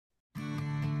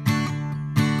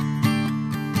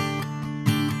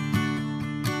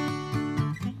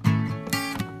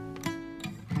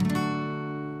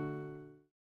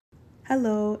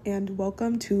Hello, and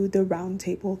welcome to The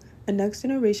Roundtable, a Next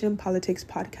Generation Politics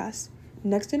podcast.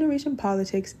 Next Generation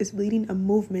Politics is leading a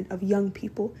movement of young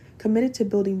people committed to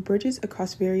building bridges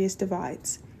across various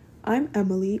divides. I'm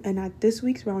Emily, and at this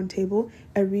week's roundtable,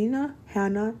 Irina,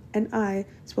 Hannah, and I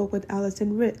spoke with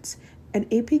Allison Ritz, an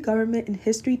AP Government and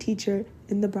History teacher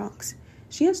in the Bronx.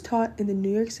 She has taught in the New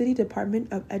York City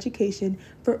Department of Education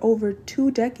for over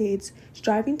 2 decades,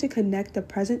 striving to connect the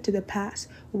present to the past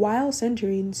while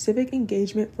centering civic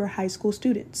engagement for high school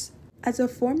students. As a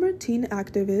former teen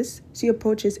activist, she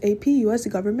approaches AP US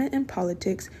government and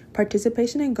politics,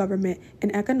 participation in government,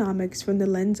 and economics from the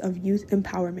lens of youth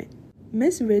empowerment.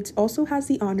 Ms. Ritz also has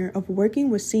the honor of working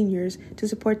with seniors to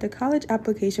support the college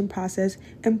application process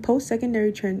and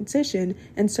post-secondary transition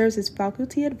and serves as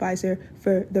faculty advisor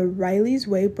for the Riley's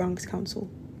Way Bronx Council.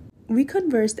 We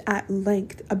conversed at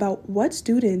length about what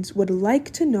students would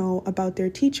like to know about their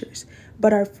teachers,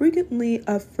 but are frequently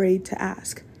afraid to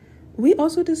ask. We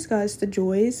also discussed the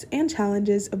joys and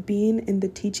challenges of being in the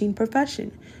teaching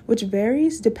profession, which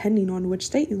varies depending on which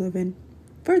state you live in.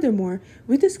 Furthermore,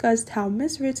 we discussed how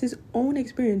Ms. Ritz's own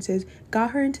experiences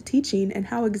got her into teaching and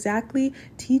how exactly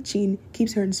teaching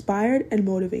keeps her inspired and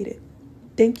motivated.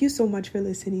 Thank you so much for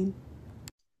listening.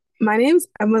 My name's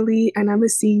Emily, and I'm a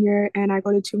senior, and I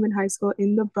go to Truman High School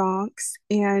in the Bronx.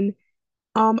 And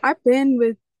I've been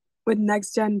with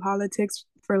Next Gen Politics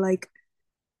for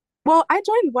I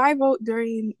joined Y Vote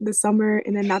during the summer,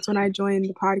 and then that's when I joined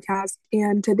the podcast.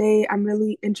 And today I'm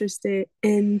really interested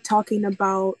in talking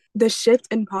about the shift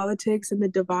in politics and the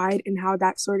divide and how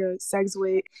that sort of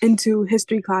segues into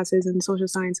history classes and social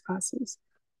science classes.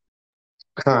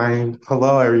 Hi,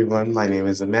 hello everyone. My name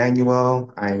is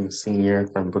Emmanuel. I'm a senior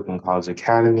from Brooklyn College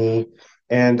Academy,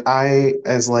 and I,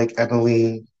 as like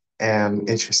Emily, am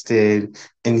interested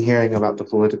in hearing about the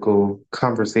political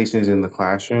conversations in the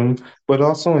classroom, but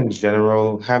also in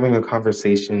general, having a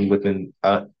conversation with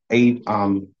a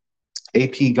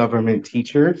AP government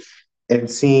teacher and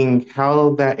seeing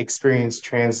how that experience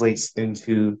translates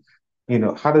into,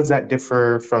 how does that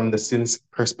differ from the student's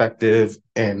perspective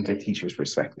and the teacher's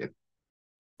perspective?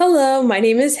 Hello, my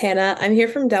name is Hannah. I'm here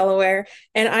from Delaware,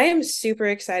 and I am super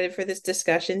excited for this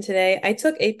discussion today. I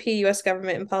took AP US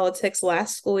Government and Politics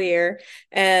last school year,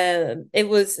 and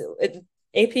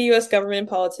AP US Government and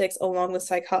Politics along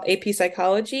with AP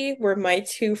Psychology were my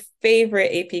two favorite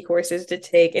AP courses to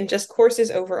take, and just courses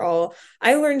overall.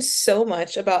 I learned so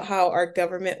much about how our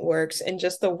government works and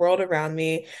just the world around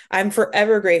me. I'm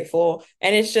forever grateful,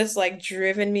 and it's just like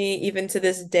driven me even to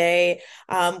this day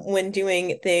when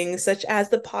doing things such as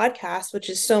the podcast, which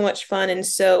is so much fun and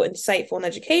so insightful and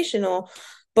educational.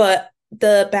 But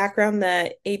the background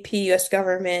that AP US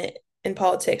government and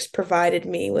politics provided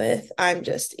me with, I'm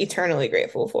just eternally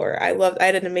grateful for. I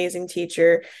had an amazing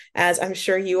teacher, as I'm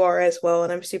sure you are as well.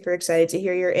 And I'm super excited to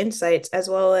hear your insights as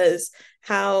well as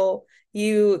how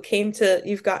you've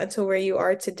gotten to where you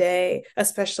are today,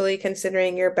 especially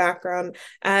considering your background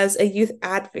as a youth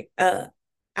advocate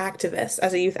activist.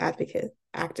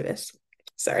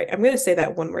 Sorry, I'm going to say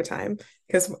that one more time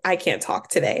because I can't talk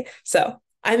today. So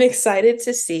I'm excited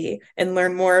to see and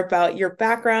learn more about your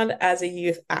background as a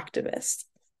youth activist.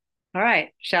 All right,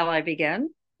 shall I begin?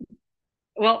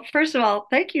 Well, first of all,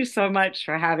 thank you so much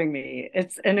for having me.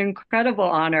 It's an incredible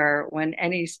honor when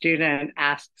any student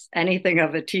asks anything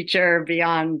of a teacher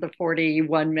beyond the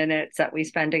 41 minutes that we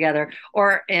spend together,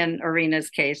 or in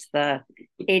Irina's case, the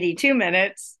 82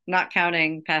 minutes, not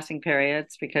counting passing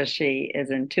periods because she is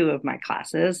in 2 of my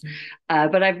classes.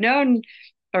 But I've known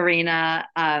Irina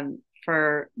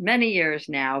for many years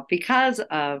now because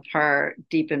of her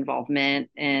deep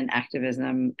involvement in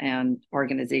activism and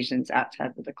organizations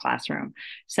outside of the classroom.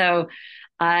 So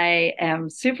I am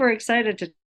super excited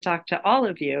to talk to all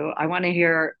of you. I want to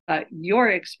hear your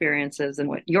experiences and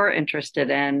what you're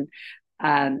interested in.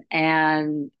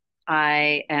 And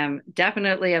I am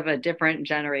definitely of a different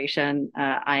generation.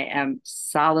 I am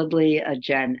solidly a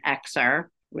Gen Xer,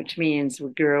 which means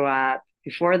we grew up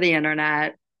before the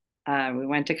internet. We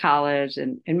went to college,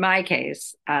 and in my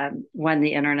case, when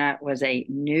the internet was a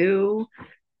new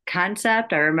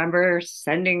concept, I remember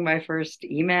sending my first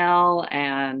email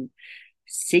and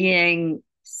seeing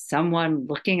someone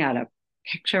looking at a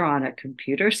picture on a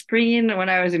computer screen when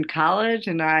I was in college,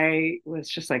 and I was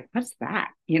just like, "What's that?"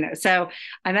 So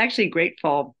I'm actually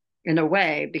grateful in a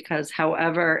way because,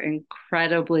 however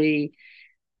incredibly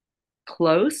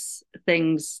close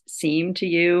things seem to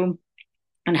you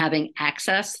and having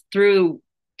access through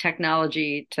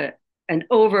technology to an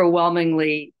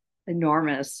overwhelmingly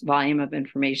enormous volume of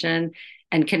information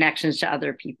and connections to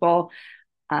other people.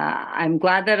 I'm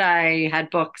glad that I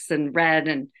had books and read,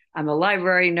 and I'm a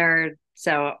library nerd.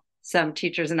 So some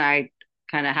teachers and I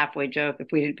kind of halfway joke, if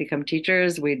we didn't become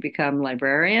teachers, we'd become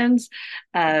librarians,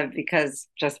 because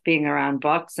just being around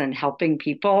books and helping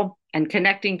people and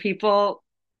connecting people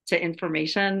to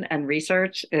information and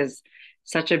research is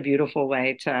such a beautiful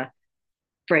way to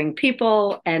bring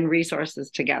people and resources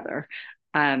together.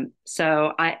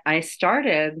 So I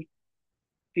started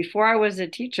before I was a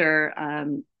teacher.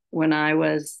 When I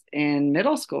was in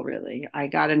middle school, really, I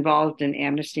got involved in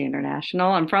Amnesty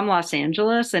International. I'm from Los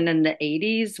Angeles, and in the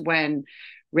 80s, when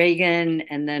Reagan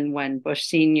and then when Bush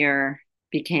Sr.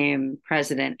 became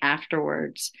president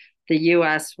afterwards, the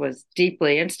US was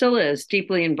deeply, and still is,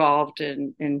 deeply involved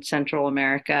in Central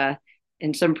America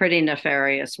in some pretty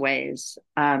nefarious ways.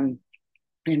 And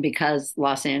because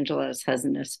Los Angeles has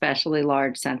an especially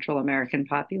large Central American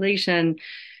population,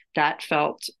 that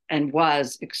felt and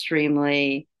was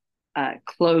extremely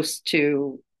close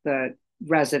to the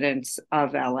residents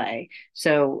of LA.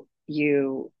 So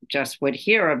you just would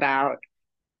hear about,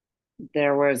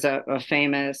 there was a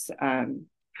famous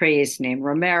priest named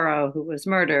Romero who was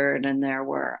murdered, and there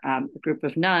were a group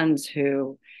of nuns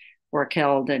who were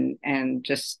killed, and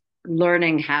just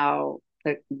learning how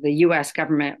the US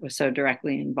government was so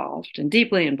directly involved and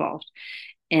deeply involved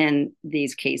in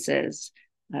these cases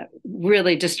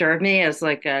really disturbed me as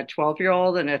like a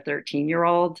 12-year-old and a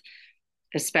 13-year-old,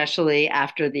 especially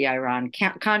after the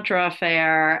Iran-Contra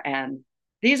affair. And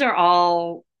these are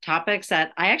all topics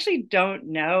that I actually don't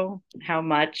know how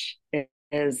much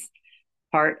is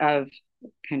part of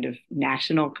kind of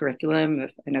national curriculum.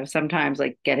 I know sometimes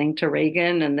like getting to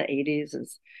Reagan in the 80s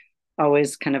is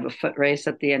always kind of a foot race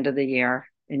at the end of the year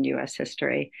in US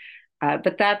history.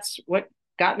 But that's what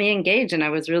got me engaged. And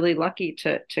I was really lucky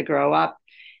to grow up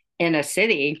in a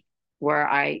city where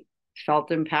I felt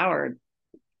empowered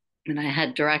and I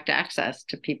had direct access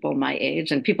to people my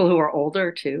age and people who are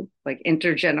older too. Like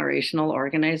intergenerational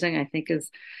organizing, I think, is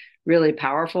really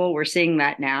powerful. We're seeing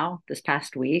that now this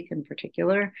past week in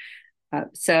particular.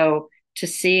 So to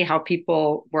see how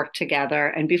people work together.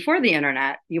 And before the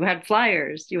internet, you had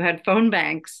flyers, you had phone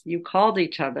banks, you called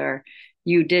each other,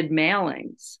 you did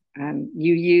mailings,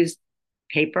 you used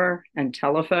paper and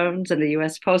telephones, and the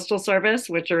US Postal Service,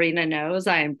 which Arena knows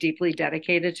I am deeply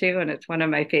dedicated to, and it's one of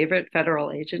my favorite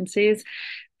federal agencies.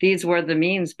 These were the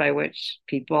means by which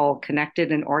people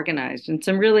connected and organized in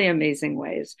some really amazing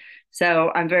ways.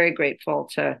 So I'm very grateful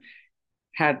to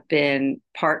have been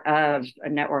part of a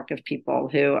network of people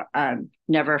who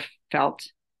never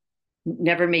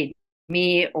made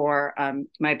me or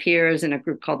my peers in a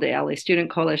group called the LA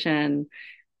Student Coalition.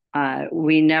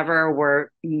 We never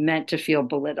were meant to feel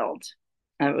belittled.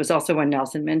 It was also when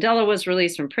Nelson Mandela was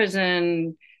released from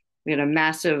prison. We had a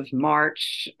massive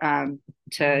march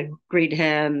to greet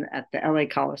him at the LA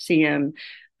Coliseum,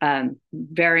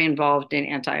 very involved in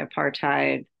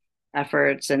anti-apartheid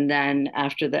efforts. And then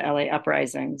after the LA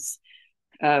uprisings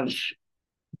of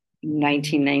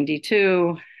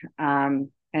 1992,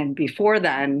 and before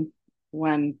then,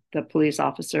 when the police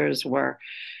officers were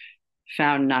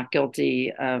found not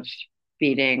guilty of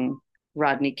beating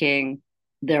Rodney King,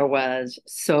 there was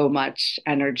so much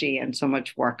energy and so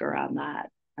much work around that.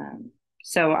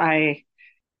 So I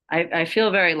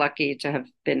feel very lucky to have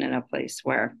been in a place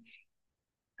where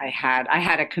I had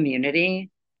a community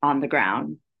on the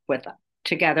ground with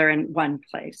together in one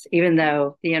place, even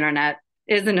though the internet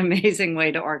is an amazing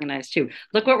way to organize too.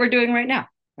 Look what we're doing right now,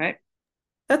 right?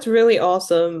 That's really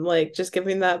awesome. Like just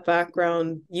giving that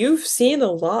background, you've seen a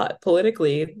lot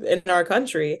politically in our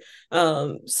country.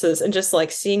 And just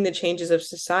like seeing the changes of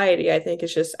society, I think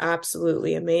is just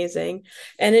absolutely amazing.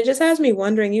 And it just has me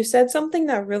wondering, you said something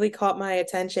that really caught my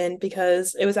attention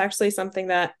because it was actually something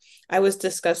that I was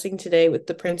discussing today with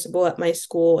the principal at my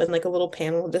school and like a little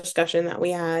panel discussion that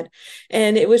we had.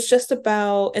 And it was just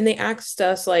about, and they asked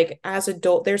us like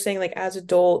they're saying like as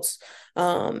adults,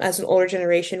 as an older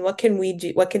generation, what can we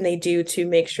do, what can they do to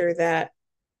make sure that,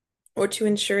 or to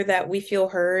ensure that we feel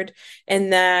heard,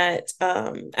 and that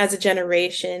as a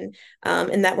generation,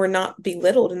 and that we're not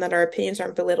belittled and that our opinions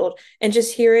aren't belittled. And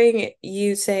just hearing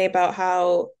you say about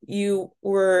how you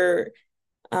were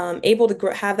able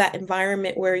to have that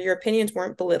environment where your opinions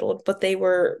weren't belittled, but they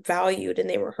were valued and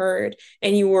they were heard,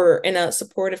 and you were in a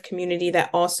supportive community that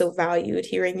also valued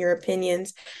hearing your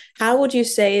opinions. How would you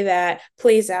say that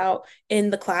plays out in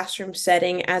the classroom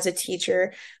setting as a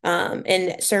teacher,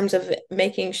 in terms of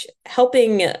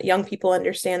helping young people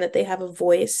understand that they have a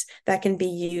voice that can be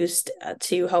used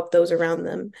to help those around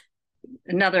them?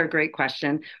 Another great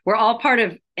question. We're all part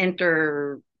of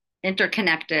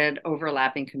interconnected,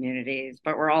 overlapping communities,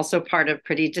 but we're also part of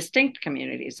pretty distinct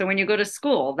communities. So when you go to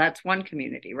school, that's one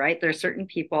community, right? There are certain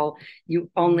people you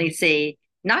only see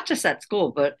not just at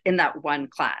school, but in that one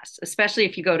class. Especially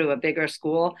if you go to a bigger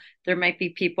school, there might be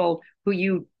people who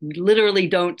you literally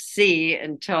don't see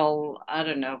until, I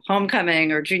don't know,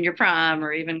 homecoming or junior prom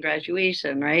or even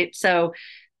graduation, right? So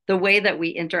the way that we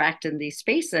interact in these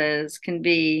spaces can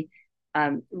be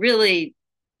really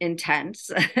intense.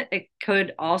 It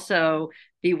could also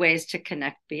be ways to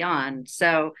connect beyond.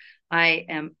 So I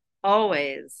am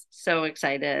always so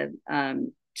excited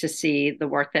to see the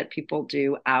work that people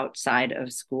do outside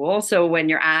of school. So when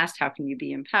you're asked, how can you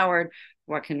be empowered?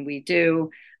 What can we do?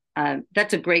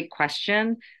 That's a great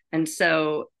question. And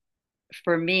so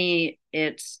for me,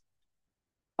 it's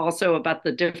also about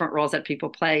the different roles that people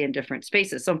play in different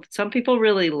spaces. Some people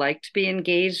really like to be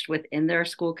engaged within their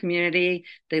school community.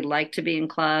 They like to be in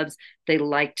clubs. They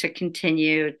like to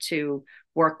continue to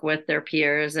work with their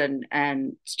peers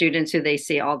and students who they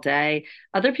see all day.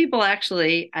 Other people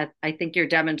actually, I think you're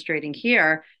demonstrating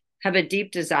here, have a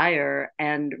deep desire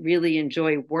and really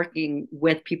enjoy working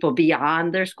with people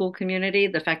beyond their school community.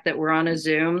 The fact that we're on a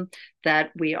Zoom,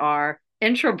 that we are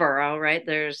intra-borough, right?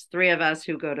 There's three of us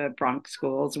who go to Bronx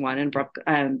schools, one in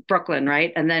Brooklyn,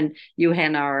 right? And then you,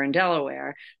 Hannah, are in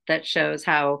Delaware. That shows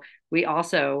how we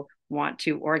also want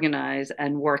to organize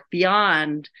and work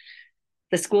beyond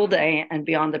the school day and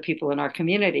beyond the people in our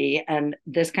community. And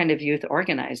this kind of youth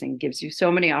organizing gives you so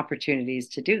many opportunities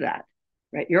to do that,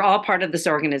 right? You're all part of this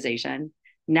organization.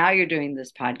 Now you're doing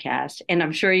this podcast, and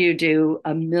I'm sure you do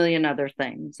a million other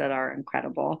things that are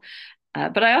incredible.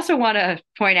 But I also want to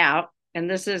point out, and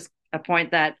this is a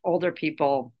point that older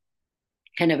people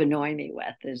kind of annoy me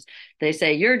with, is they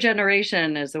say your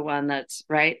generation is the one that's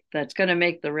right, that's going to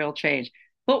make the real change.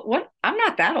 But what? I'm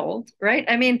not that old, right?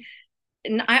 I mean,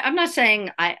 I'm not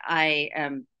saying I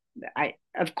am. I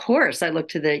of course I look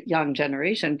to the young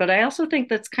generation, but I also think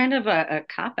that's kind of a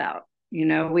cop out. You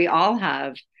know, we all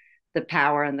have the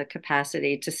power and the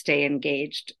capacity to stay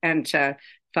engaged and to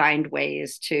find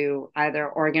ways to either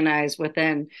organize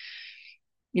within,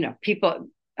 you know, people,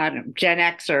 I don't know, Gen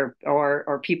X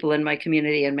or people in my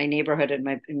community, in my neighborhood,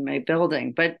 in my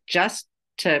building, but just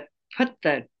to put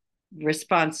the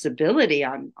responsibility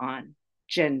on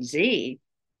Gen Z,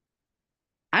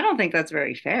 I don't think that's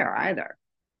very fair either,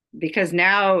 because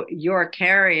now you're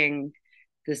carrying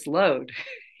this load,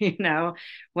 you know,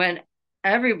 when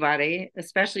everybody,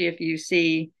 especially if you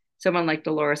see someone like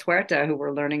Dolores Huerta, who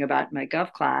we're learning about in my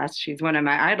Gov class, she's one of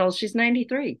my idols. She's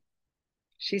 93.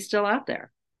 She's still out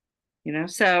there, you know?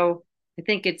 So I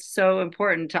think it's so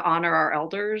important to honor our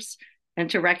elders and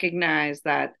to recognize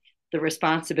that the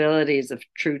responsibilities of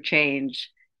true change,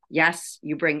 yes,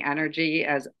 you bring energy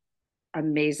as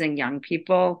amazing young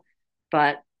people,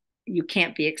 but you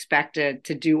can't be expected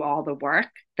to do all the work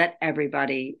that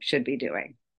everybody should be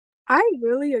doing. I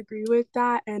really agree with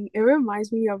that. And it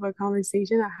reminds me of a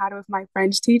conversation I had with my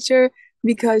French teacher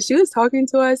because she was talking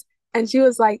to us and she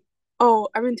was like, oh,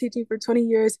 I've been teaching for 20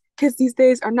 years. Kids these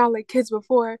days are not like kids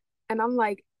before. And I'm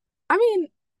like, I mean,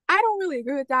 I don't really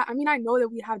agree with that. I mean, I know that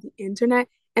we have the internet.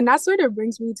 And that sort of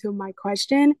brings me to my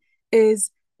question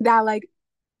is that, like,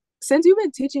 since you've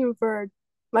been teaching for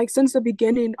like since the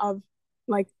beginning of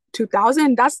like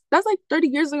 2000, that's like 30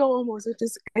 years ago almost, which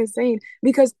is insane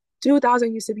because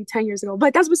 2000 used to be 10 years ago,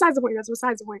 but that's besides the point. That's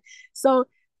besides the point. So,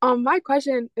 my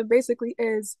question basically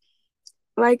is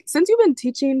like, since you've been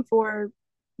teaching for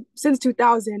since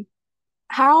 2000,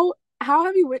 how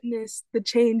have you witnessed the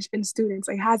change in students?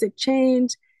 Like, has it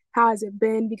changed? How has it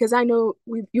been? Because I know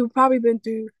you have been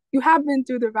through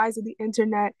the rise of the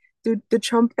internet, through the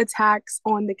Trump attacks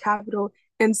on the Capitol,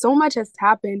 and so much has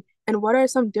happened. And what are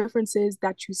some differences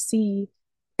that you see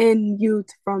in youth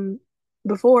from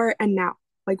before and now?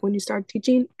 Like when you started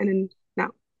teaching and then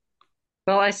now.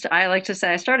 Well, I like to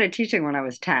say I started teaching when I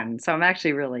was 10, so I'm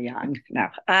actually really young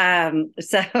now.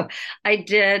 So I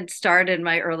did start in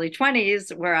my early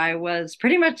 20s where I was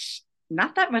pretty much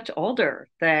not that much older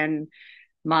than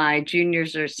my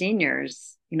juniors or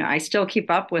seniors. You know, I still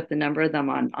keep up with the number of them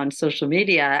on social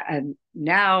media, and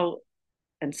now,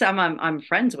 and some I'm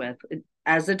friends with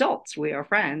as adults. We are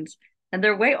friends, and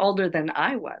they're way older than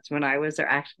I was when I was their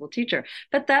actual teacher.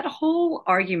 But that whole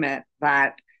argument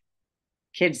that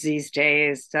kids these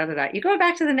days, da da da. You go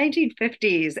back to the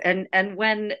 1950s, and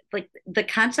when like the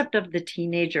concept of the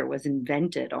teenager was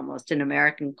invented almost in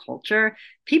American culture,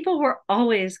 people were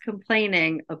always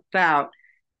complaining about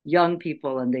young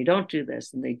people and they don't do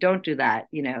this and they don't do that.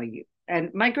 You know,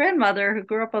 and my grandmother, who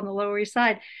grew up on the Lower East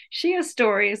Side, she has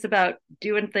stories about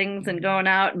doing things and going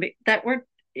out that were,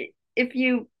 if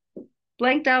you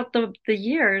blanked out the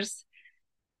years.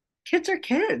 Kids are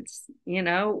kids,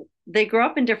 they grow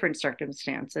up in different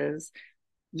circumstances.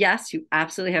 Yes, you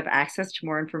absolutely have access to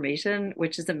more information,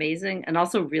 which is amazing and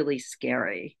also really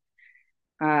scary.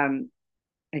 I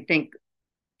think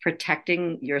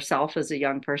protecting yourself as a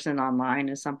young person online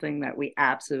is something that we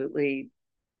absolutely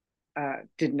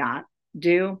did not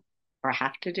do or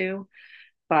have to do.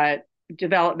 But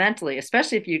developmentally,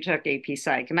 especially if you took AP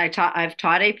Psych, and I've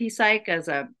taught AP Psych as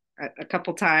a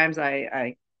couple times.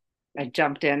 I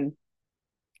jumped in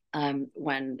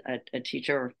when a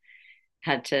teacher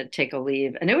had to take a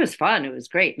leave, and it was fun. It was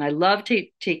great, and I love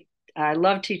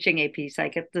teaching AP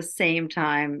Psych at the same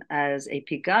time as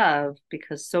AP Gov,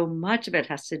 because so much of it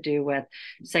has to do with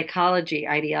psychology,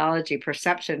 ideology,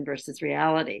 perception versus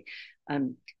reality,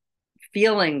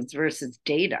 feelings versus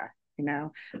data.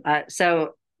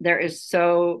 So there is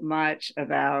so much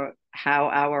about how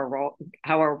our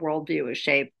worldview is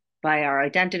shaped by our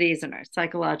identities and our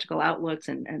psychological outlooks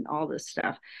and all this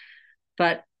stuff.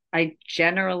 But I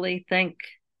generally think,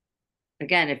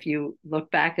 again, if you look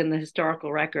back in the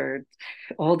historical record,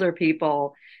 older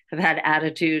people have had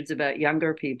attitudes about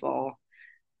younger people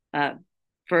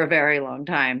for a very long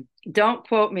time. Don't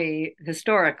quote me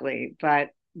historically,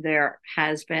 but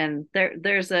there's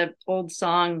an old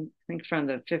song, I think from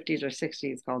the 50s or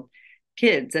 60s, called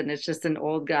Kids, and it's just an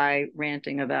old guy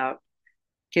ranting about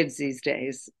kids these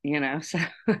days, so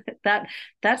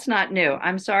that's not new.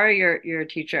 I'm sorry you're a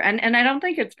teacher, and I don't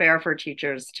think it's fair for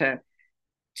teachers to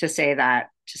say that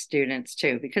to students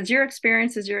too, because your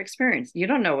experience is your experience. You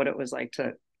don't know what it was like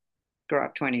to grow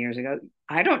up 20 years ago.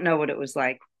 I don't know what it was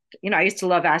like. I used to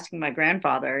love asking my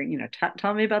grandfather,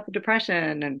 tell me about the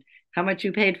Depression and how much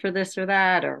you paid for this or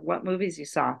that, or what movies you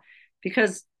saw,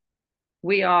 because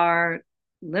we are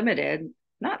limited,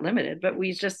 not limited, but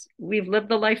we've lived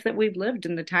the life that we've lived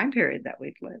in the time period that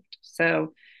we've lived.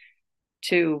 So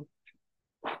to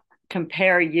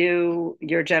compare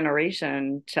your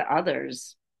generation to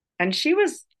others, and she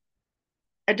was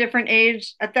a different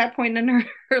age at that point in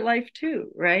her life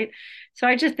too, right? So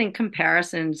I just think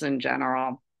comparisons in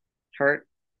general hurt,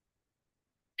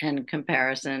 and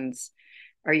comparisons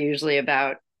are usually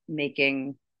about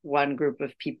making one group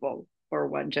of people or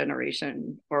one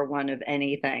generation or one of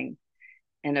anything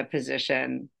in a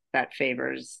position that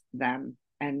favors them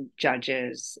and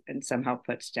judges and somehow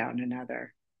puts down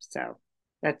another. So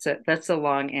that's a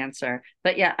long answer.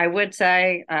 But yeah, I would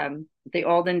say the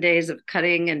olden days of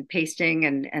cutting and pasting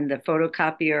and the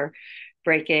photocopier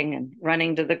breaking and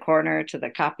running to the corner to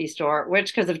the copy store,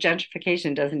 which, because of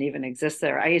gentrification, doesn't even exist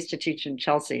there. I used to teach in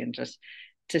Chelsea, and just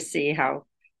to see how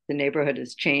the neighborhood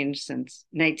has changed since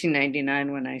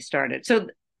 1999 when I started. So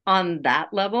on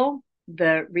that level,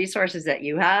 the resources that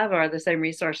you have are the same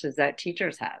resources that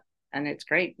teachers have. And it's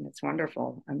great and it's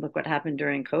wonderful. And look what happened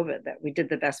during COVID, that we did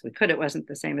the best we could. It wasn't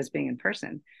the same as being in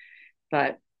person,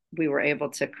 but we were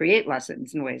able to create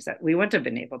lessons in ways that we wouldn't have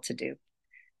been able to do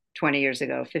 20 years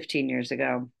ago, 15 years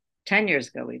ago, 10 years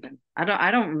ago, even. I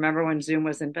don't remember when Zoom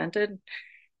was invented.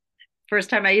 First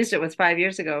time I used it was 5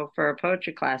 years ago for a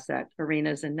poetry class that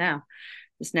Arena's in now,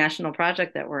 this national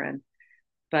project that we're in.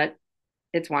 But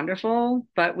it's wonderful,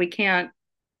 but we can't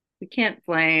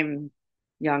blame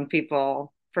young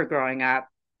people for growing up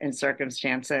in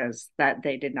circumstances that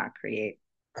they did not create.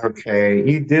 Okay,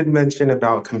 you did mention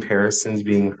about comparisons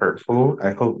being hurtful.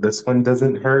 I hope this one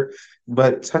doesn't hurt.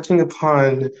 But touching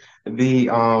upon the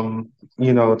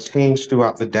change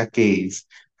throughout the decades,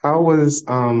 how was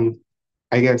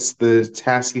I guess the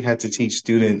task you had to teach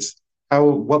students,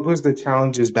 what was the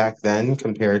challenges back then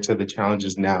compared to the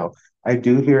challenges now? I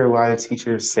do hear a lot of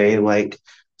teachers say like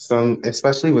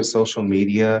especially with social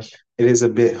media, it is a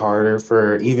bit harder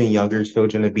for even younger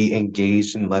children to be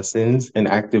engaged in lessons and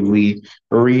actively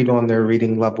read on their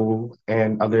reading level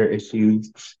and other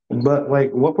issues. But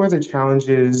like, what were the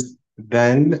challenges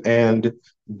then, and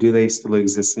do they still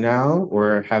exist now,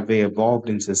 or have they evolved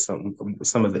into some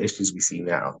of the issues we see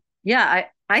now? Yeah,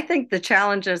 I think the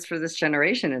challenges for this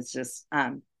generation is just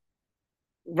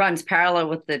runs parallel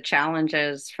with the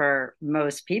challenges for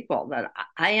most people, that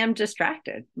I am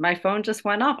distracted. My phone just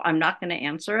went off. I'm not going to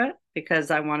answer it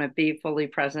because I want to be fully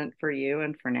present for you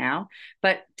and for now.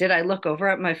 But did I look over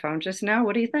at my phone just now?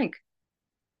 What do you think?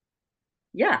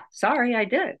 Yeah, sorry, I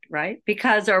did, right?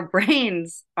 Because our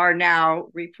brains are now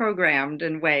reprogrammed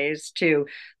in ways to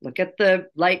look at the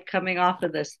light coming off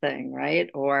of this thing, right?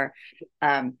 Or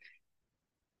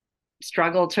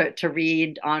struggle to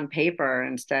read on paper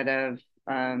instead of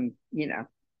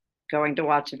going to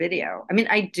watch a video. I mean,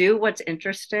 I do what's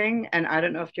interesting, and I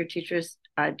don't know if your teachers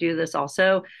do this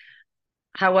also.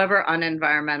 however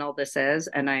unenvironmental this is,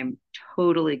 and I'm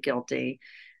totally guilty,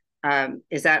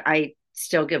 is that I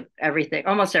still give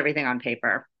almost everything on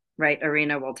paper, right?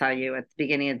 Arena will tell you at the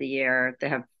beginning of the year, they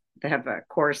have a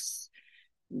course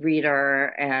reader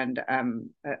and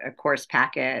a course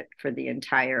packet for the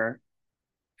entire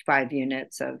 5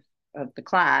 units of the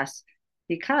class,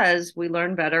 because we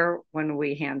learn better when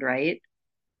we handwrite.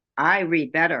 I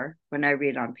read better when I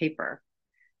read on paper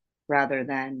rather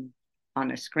than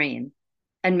on a screen.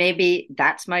 And maybe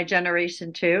that's my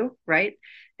generation too, right?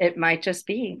 It might just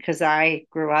be because I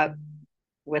grew up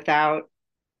without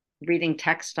reading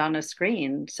text on a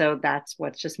screen. So that's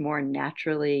what's just more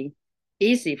naturally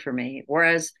easy for me.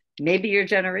 Whereas maybe your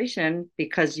generation,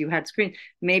 because you had screens,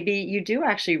 maybe you do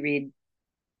actually read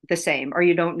the same, or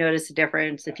you don't notice a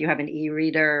difference if you have an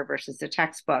e-reader versus a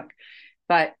textbook.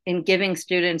 But in giving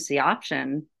students the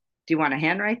option, do you want to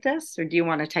handwrite this or do you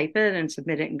want to type it and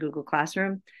submit it in Google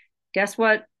Classroom? Guess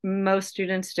what most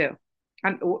students do?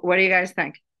 What do you guys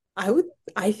think?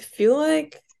 I feel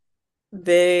like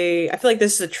I feel like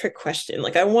this is a trick question.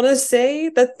 Like I want to say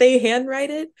that they handwrite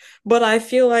it, but I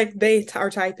feel like they are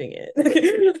typing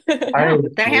it. I No,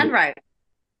 they handwrite.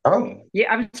 oh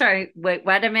Yeah, I'm sorry. Wait,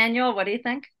 what, Emmanuel? What do you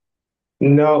think?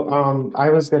 no, I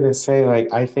was gonna say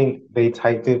like I think they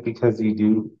typed it because you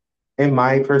do. In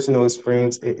my personal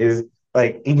experience, it is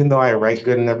like even though I write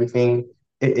good and everything,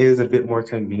 it is a bit more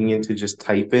convenient to just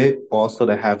type it. Also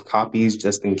to have copies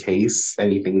just in case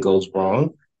anything goes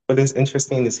wrong. But it's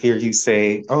interesting to hear you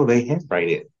say, "Oh, they handwrite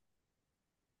it."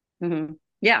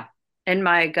 Yeah, in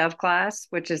my Gov class,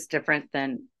 which is different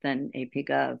than AP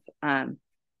Gov,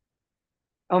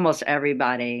 almost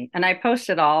everybody, and I post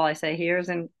it all. I say, here's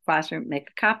in classroom, make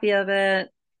a copy of it,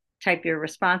 type your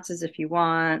responses if you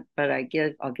want, but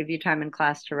I'll give you time in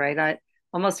class to write it.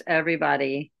 Almost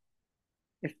everybody,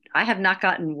 if I have not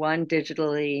gotten one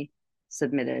digitally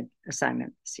submitted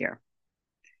assignment this year.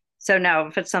 So now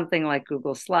if it's something like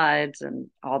Google Slides and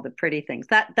all the pretty things,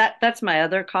 that's my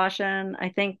other caution, I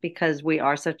think, because we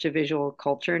are such a visual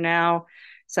culture now.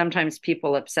 Sometimes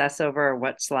people obsess over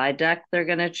what slide deck they're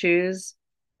going to choose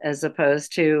as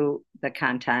opposed to the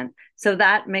content. So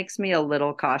that makes me a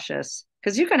little cautious,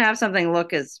 because you can have something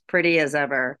look as pretty as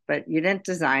ever, but you didn't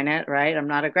design it, right? I'm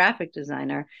not a graphic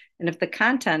designer. And if the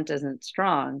content isn't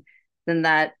strong, then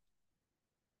that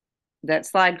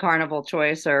slide carnival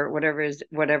choice or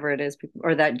whatever it is,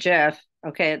 or that GIF,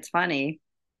 okay, it's funny,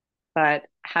 but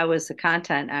how is the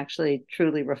content actually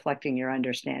truly reflecting your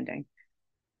understanding?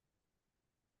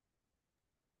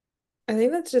 I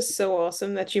think that's just so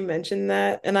awesome that you mentioned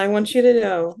that. And I want you to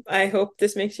know, I hope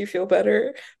this makes you feel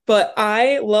better, but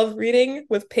I love reading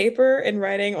with paper and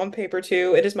writing on paper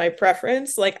too. It is my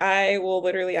preference. Like, I will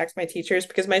literally ask my teachers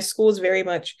because my school is very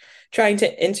much trying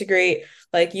to integrate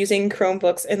like using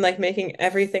Chromebooks and like making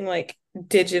everything like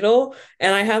digital.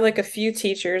 And I have like a few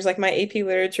teachers, like my AP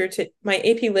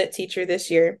Lit teacher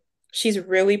this year. She's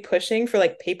really pushing for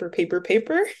like paper,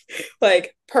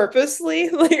 like purposely,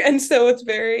 like, and so it's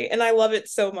very, and I love it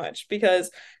so much because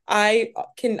I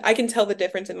can tell the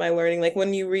difference in my learning. Like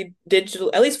when you read digital,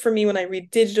 at least for me, when I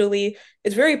read digitally,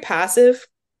 it's very passive,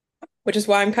 which is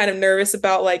why I'm kind of nervous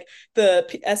about like the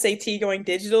SAT going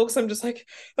digital, because I'm just like,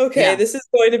 okay, Yeah. this is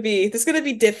going to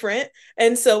be different,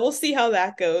 and so we'll see how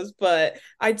that goes. But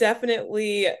I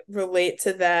definitely relate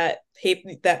to that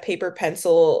paper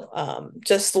pencil.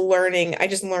 Just learning, I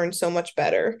just learn so much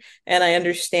better, and I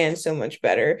understand so much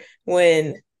better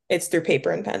when it's through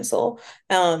paper and pencil.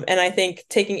 And I think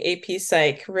taking AP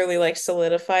Psych really like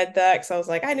solidified that, because I was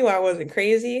like, I knew I wasn't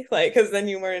crazy. Like, because then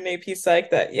you learn in AP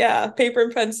Psych that, yeah, paper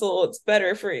and pencil, it's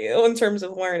better for you in terms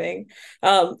of learning.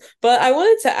 But I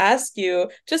wanted to ask you,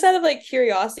 just out of like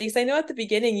curiosity, because I know at the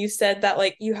beginning you said that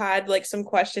like you had like some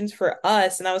questions for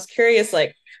us, and I was curious,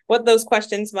 like, what those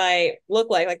questions might look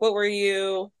like. Like, what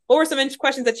were some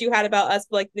questions that you had about us,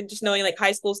 like just knowing like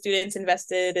high school students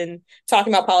invested in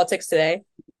talking about politics today?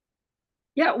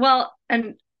 Yeah. Well,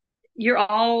 and you're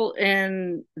all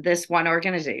in this one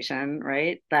organization,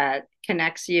 right? That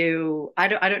connects you. I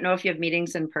don't know if you have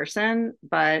meetings in person,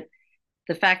 but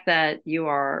the fact that you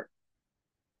are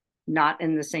not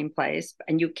in the same place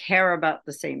and you care about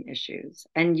the same issues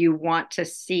and you want to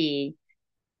see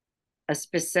a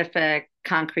specific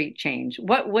concrete change.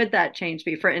 What would that change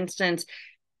be? For instance,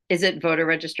 is it voter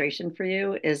registration for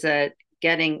you? Is it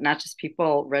getting not just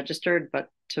people registered, but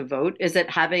to vote? Is it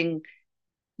having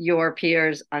your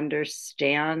peers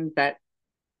understand that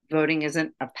voting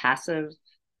isn't a passive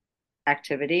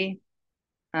activity?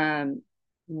 Um,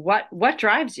 what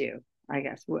drives you? I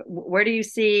guess where do you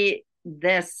see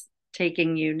this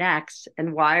taking you next,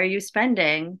 and why are you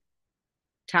spending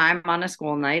time on a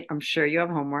school night. I'm sure you have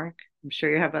homework. I'm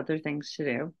sure you have other things to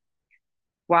do.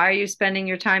 Why are you spending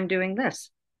your time doing this?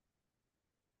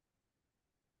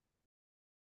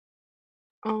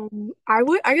 I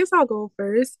guess I'll go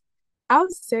first. I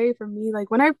would say for me,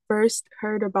 like when I first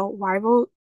heard about Rival,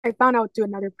 I found out through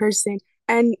another person.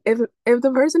 And if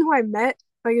the person who I met,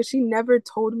 like if she never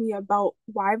told me about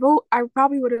Rival, I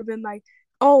probably would have been like,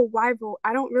 oh, Rival,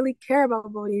 I don't really care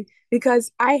about voting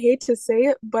because I hate to say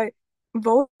it, but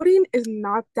voting is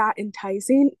not that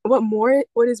enticing. What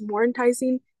is more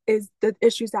enticing is the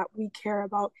issues that we care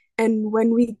about. And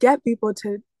when we get people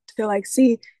to like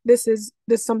see this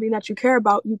something that you care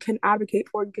about, you can advocate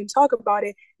for, you can talk about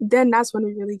it, then that's when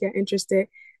we really get interested.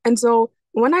 And so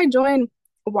when I joined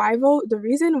YVO, the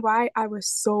reason why I was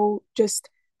so just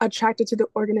attracted to the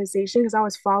organization because I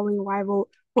was following YVO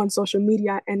on social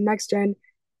media and Next Gen.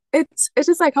 It's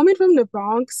just like coming from the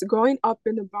Bronx, growing up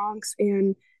in the Bronx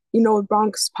and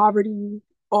Bronx poverty,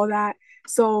 all that.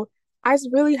 So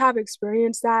really have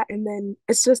experienced that. And then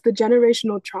it's just the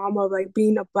generational trauma of like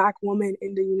being a Black woman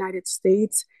in the United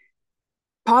States.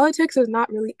 Politics is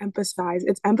not really emphasized.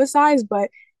 It's emphasized,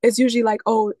 but it's usually like,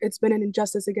 oh, it's been an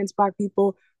injustice against Black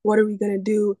people. What are we gonna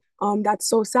do? That's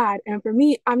so sad. And for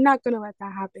me, I'm not gonna let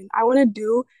that happen. I want to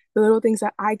do the little things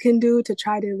that I can do to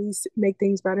try to at least make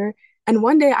things better. And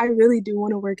one day I really do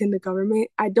want to work in the government.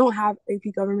 I don't have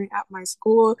AP government at my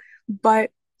school, but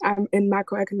I'm in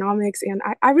macroeconomics and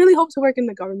I really hope to work in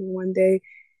the government one day.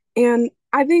 And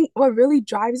I think what really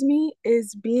drives me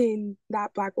is being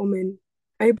that Black woman,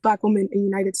 a Black woman in the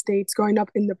United States, growing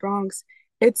up in the Bronx.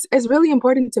 It's really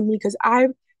important to me because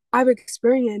I've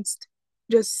experienced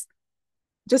just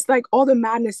just like all the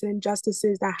madness and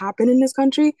injustices that happen in this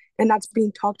country, and that's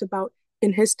being talked about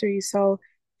in history. So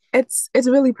it's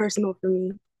really personal for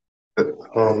me.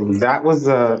 That was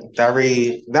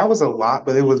a lot,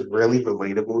 but it was really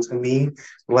relatable to me.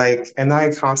 Like, and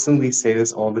I constantly say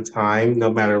this all the time,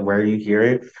 no matter where you hear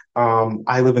it.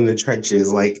 I live in the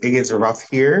trenches. Like, it gets rough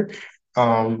here.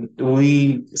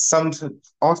 We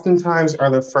oftentimes are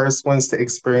the first ones to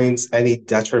experience any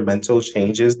detrimental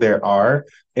changes there are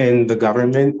in the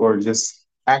government or just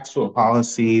actual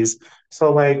policies.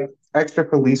 So, like, extra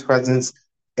police presence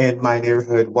in my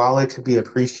neighborhood, while it could be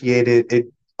appreciated, it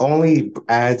only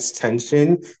adds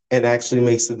tension and actually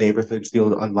makes the neighborhood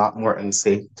feel a lot more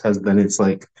unsafe because then it's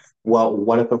like, well,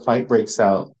 what if a fight breaks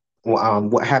out? Well,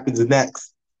 what happens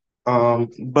next?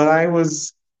 But I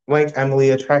was, like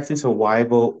Emily, attracted to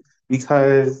Weibo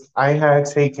because I had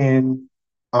taken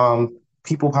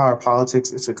people power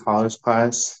politics. It's a college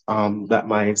class that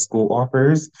my school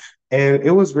offers. And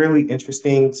it was really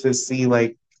interesting to see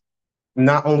like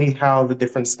not only how the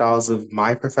different styles of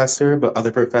my professor, but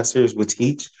other professors would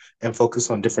teach and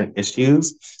focus on different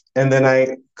issues. And then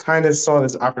I kind of saw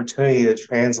this opportunity to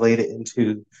translate it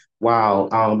into,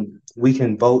 wow, we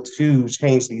can vote to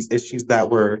change these issues that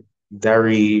were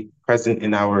very present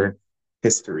in our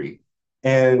history.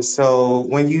 And so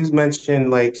when you mentioned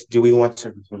like, do we want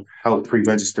to help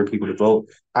pre-register people to vote?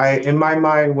 In my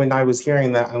mind, when I was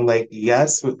hearing that, I'm like,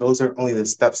 yes, but those are only the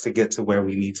steps to get to where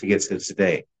we need to get to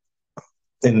today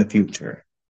in the future.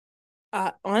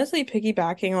 Honestly,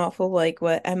 piggybacking off of like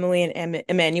what Emily and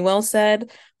Emmanuel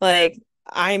said, like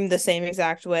I'm the same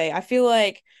exact way. I feel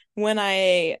like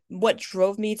what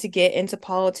drove me to get into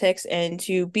politics and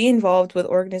to be involved with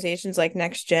organizations like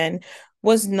Next Gen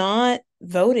was not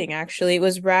voting, actually. It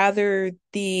was rather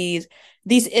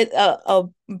a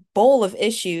bowl of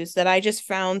issues that I just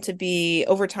found to be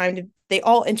over time they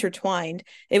all intertwined.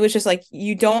 It was just like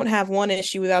you don't have one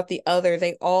issue without the other.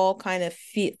 They all kind of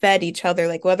fed each other,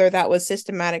 like whether that was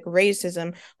systematic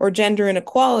racism or gender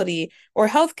inequality or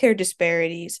healthcare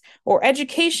disparities or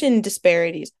education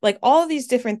disparities, like all of these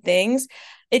different things.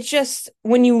 It's just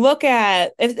when you look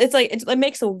at it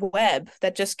makes a web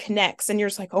that just connects, and you're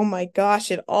just like, oh my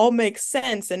gosh, it all makes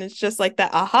sense. And it's just like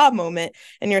that aha moment,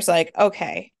 and you're just like,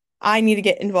 okay, I need to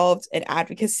get involved in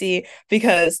advocacy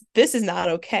because this is not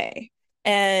okay.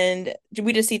 And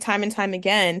we just see time and time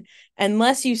again,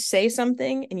 unless you say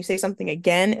something and you say something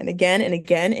again and again and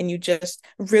again, and you just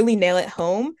really nail it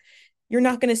home, you're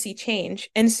not going to see change.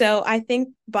 And so I think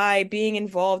by being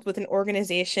involved with an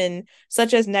organization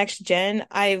such as Next Gen,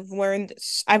 I've learned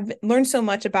so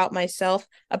much about myself,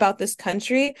 about this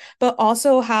country, but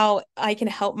also how I can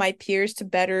help my peers to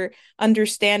better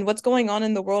understand what's going on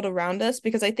in the world around us,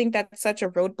 because I think that's such a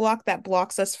roadblock that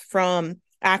blocks us from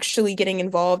actually getting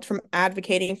involved, from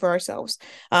advocating for ourselves.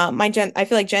 I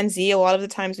feel like Gen Z, a lot of the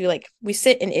times we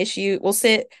sit an issue,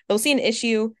 they'll see an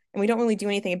issue and we don't really do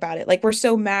anything about it. Like we're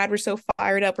so mad, we're so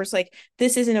fired up, we're just like,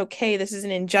 this isn't okay, this is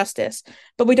an injustice,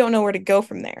 but we don't know where to go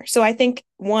from there. So I think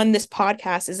one, this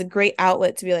podcast is a great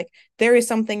outlet to be like, there is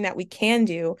something that we can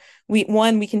do. We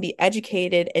can be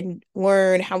educated and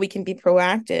learn how we can be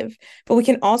proactive, but we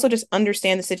can also just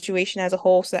understand the situation as a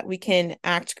whole so that we can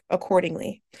act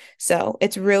accordingly. So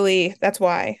it's really, that's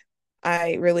why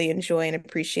I really enjoy and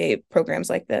appreciate programs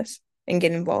like this and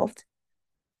get involved.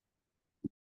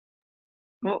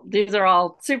 Well, these are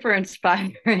all super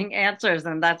inspiring answers,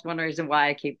 and that's one reason why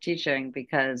I keep teaching,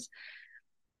 because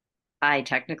I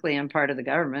technically am part of the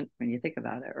government when you think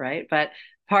about it, right? But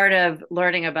part of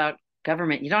learning about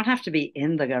government, you don't have to be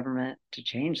in the government to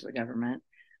change the government.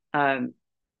 Um,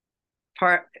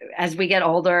 part as we get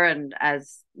older and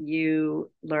as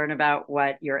you learn about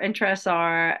what your interests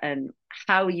are and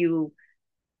how you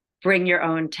bring your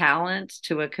own talent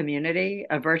to a community,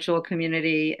 a virtual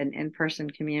community, an in-person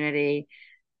community,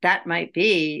 that might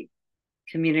be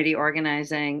community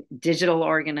organizing, digital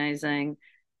organizing.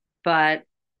 But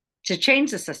to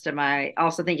change the system, I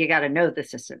also think you got to know the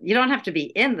system. You don't have to be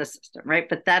in the system, right?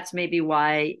 But that's maybe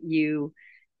why you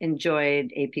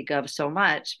enjoyed AP Gov so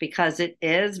much, because it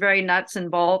is very nuts and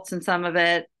bolts, and some of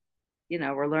it,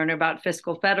 we're learning about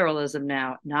fiscal federalism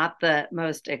now, not the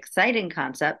most exciting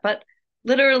concept, but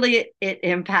literally it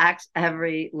impacts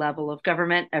every level of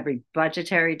government, every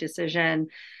budgetary decision,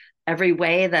 every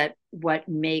way that what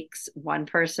makes one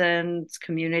person's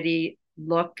community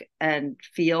look and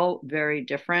feel very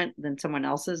different than someone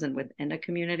else's and within a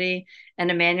community. And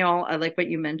Emmanuel, I like what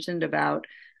you mentioned about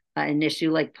an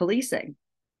issue like policing.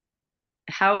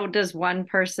 How does one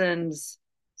person's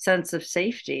sense of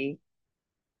safety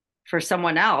for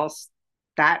someone else,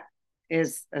 that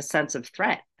is a sense of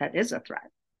threat, that is a threat,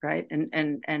 right?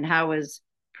 And how is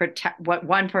what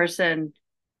one person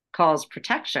calls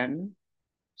protection,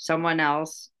 someone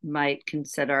else might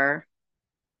consider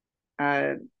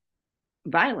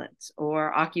violence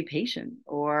or occupation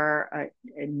or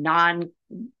a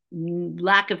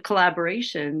lack of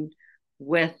collaboration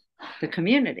with the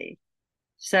community.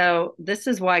 So this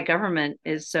is why government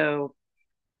is so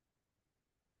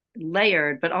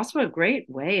layered, but also a great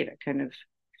way to kind of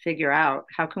figure out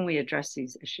how can we address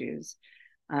these issues.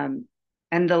 And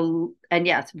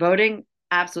yes, voting,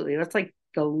 absolutely. That's like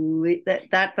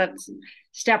that's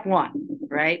step one,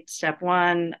 right? Step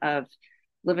one of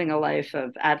living a life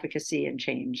of advocacy and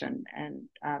change and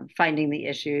finding the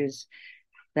issues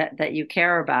that you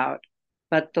care about.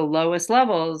 But the lowest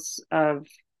levels of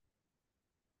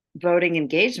voting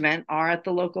engagement are at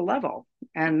the local level.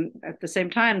 And at the same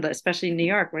time, especially in New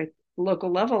York, right, the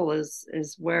local level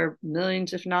is where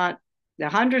millions, if not the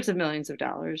hundreds of millions of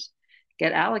dollars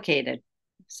get allocated.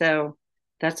 So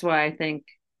that's why I think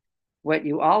what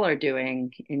you all are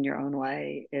doing in your own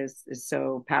way is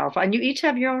so powerful. And you each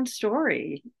have your own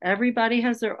story. Everybody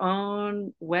has their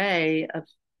own way of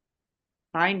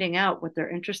finding out what they're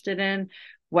interested in,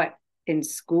 what in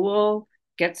school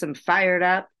gets them fired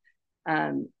up.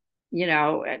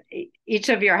 Each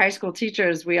of your high school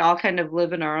teachers, we all kind of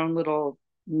live in our own little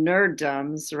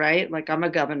nerddoms, right? Like I'm a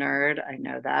governor nerd, I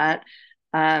know that.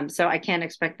 So I can't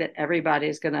expect that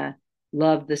everybody's going to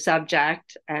love the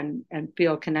subject and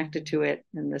feel connected to it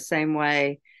in the same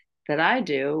way that I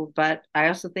do. But I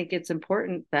also think it's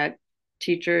important that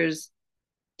teachers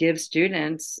give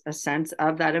students a sense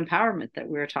of that empowerment that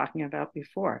we were talking about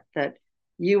before, that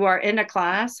you are in a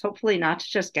class, hopefully not to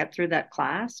just get through that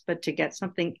class, but to get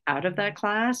something out of that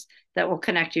class that will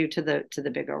connect you to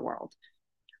the bigger world,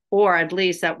 or at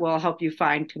least that will help you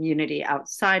find community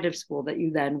outside of school that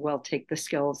you then will take the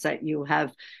skills that you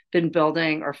have been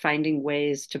building or finding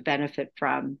ways to benefit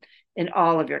from in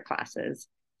all of your classes,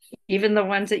 even the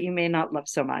ones that you may not love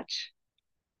so much.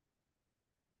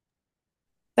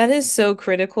 That is so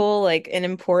critical, like, and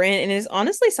important, and is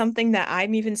honestly something that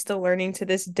I'm even still learning to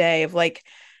this day of like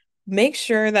make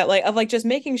sure that just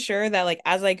making sure that like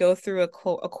as I go through a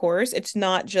course, it's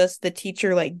not just the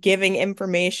teacher like giving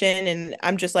information and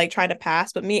I'm just like trying to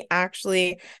pass, but me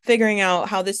actually figuring out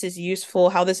how this is useful,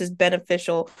 how this is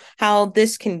beneficial, how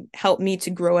this can help me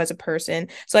to grow as a person.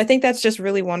 So I think that's just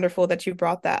really wonderful that you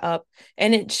brought that up.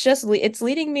 And it's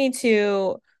leading me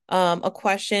to a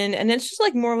question, and it's just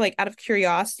like more like out of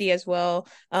curiosity as well.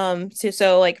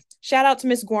 So like shout out to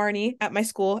Miss Guarney at my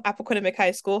school, Appoquinimink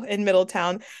High School in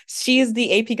Middletown. She's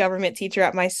the AP government teacher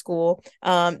at my school,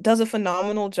 does a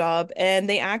phenomenal job. And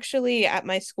they actually, at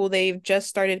my school, they've just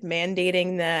started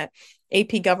mandating that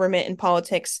AP Government and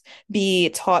Politics be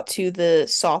taught to the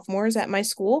sophomores at my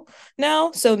school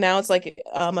now. So now it's like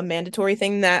a mandatory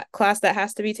thing, that class that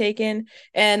has to be taken.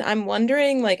 And I'm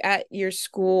wondering, like at your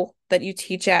school that you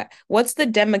teach at, what's the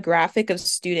demographic of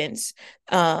students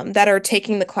that are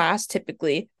taking the class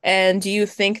typically? And do you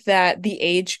think that the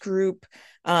age group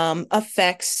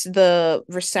affects the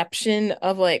reception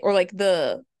of like, or like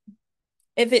the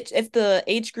if the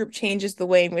age group changes the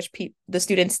way in which the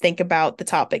students think about the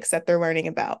topics that they're learning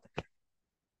about?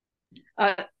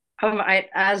 Uh, I,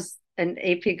 as an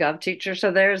AP Gov teacher,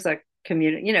 so there's a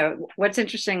community, what's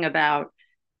interesting about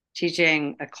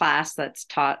teaching a class that's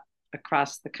taught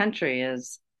across the country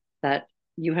is that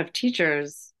you have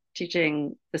teachers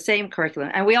teaching the same curriculum,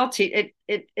 and we all teach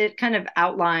it. It kind of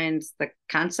outlines the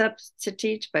concepts to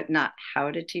teach, but not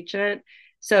how to teach it.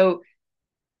 So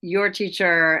your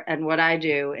teacher and what I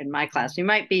do in my class, we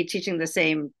might be teaching the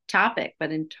same topic,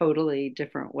 but in totally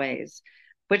different ways,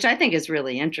 which I think is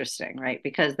really interesting, right?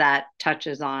 Because that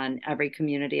touches on every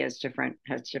community has different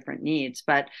needs.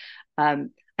 But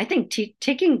I think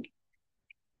taking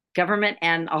government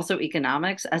and also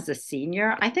economics as a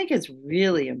senior, I think is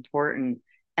really important.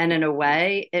 And in a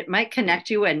way, it might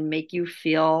connect you and make you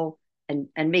feel and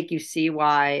make you see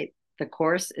why the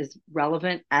course is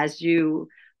relevant as you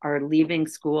are leaving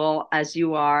school, as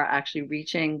you are actually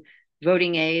reaching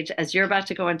voting age, as you're about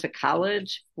to go into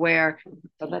college, where,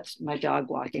 oh, that's my dog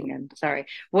walking in, sorry,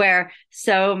 where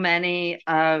so many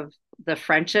of the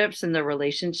friendships and the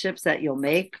relationships that you'll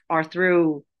make are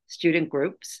through student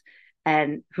groups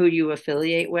and who you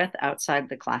affiliate with outside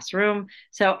the classroom.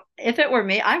 So if it were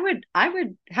me, I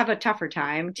would have a tougher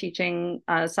time teaching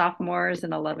sophomores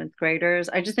and 11th graders.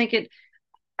 I just think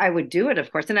I would do it,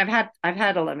 of course. And I've had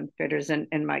 11th graders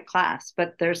in my class,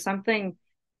 but there's something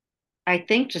I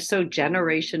think just so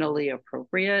generationally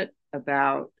appropriate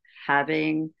about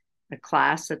having a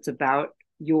class that's about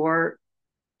your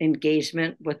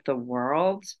engagement with the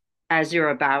world as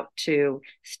you're about to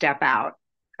step out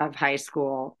of high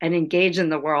school and engage in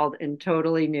the world in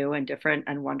totally new and different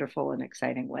and wonderful and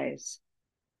exciting ways.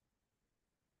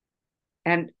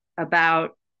 And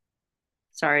about,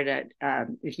 sorry to,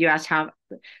 if you ask how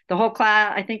the whole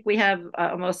class, I think we have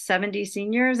almost 70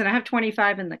 seniors and I have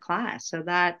 25 in the class. So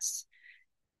that's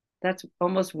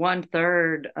almost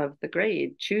 1/3 of the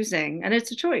grade choosing, and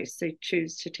it's a choice. They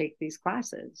choose to take these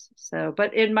classes. So,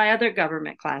 but in my other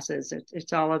government classes,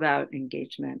 it's all about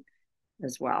engagement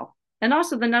as well. And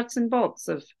also the nuts and bolts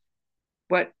of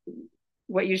what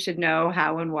you should know,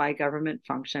 how and why government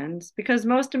functions, because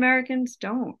most Americans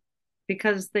don't,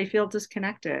 because they feel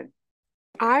disconnected.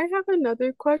 I have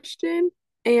another question,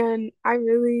 and I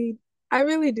really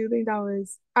do think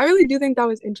that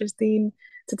was interesting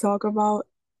to talk about.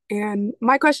 And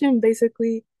my question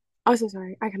basically, oh, so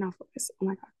sorry, I cannot focus. Oh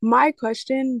my God. My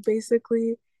question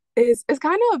basically is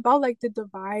kind of about like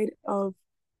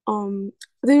um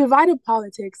the divide of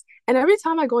politics. And every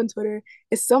time I go on Twitter,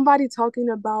 it's somebody talking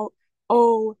about,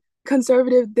 oh,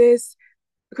 conservative this,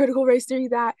 critical race theory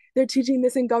that, they're teaching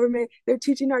this in government, they're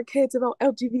teaching our kids about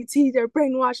LGBT, they're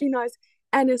brainwashing us.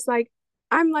 And it's like,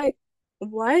 I'm like,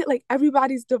 what? Like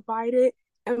everybody's divided.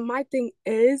 And my thing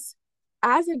is,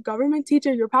 as a government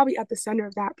teacher, you're probably at the center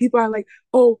of that. People are like,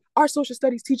 oh, our social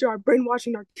studies teacher are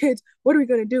brainwashing our kids. What are we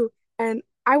going to do? And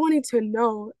I wanted to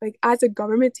know, like, as a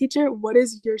government teacher, what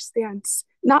is your stance?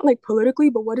 Not like politically,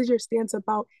 but what is your stance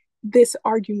about this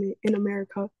argument in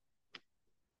America?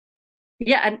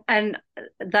 Yeah, and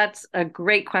that's a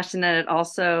great question. And it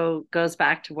also goes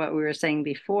back to what we were saying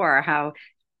before, how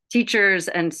teachers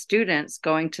and students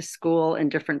going to school in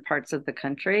different parts of the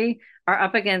country are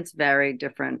up against very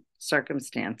different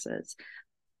circumstances.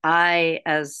 I,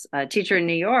 as a teacher in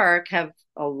New York, have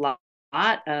a lot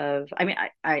of, I mean,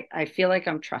 I feel like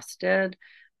I'm trusted.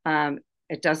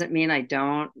 It doesn't mean I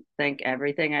don't think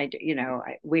everything I do,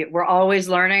 we're always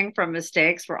learning from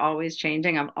mistakes. We're always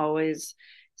changing. I'm always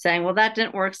saying, well, that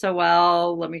didn't work so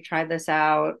well. Let me try this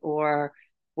out. Or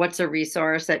what's a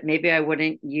resource that maybe I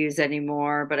wouldn't use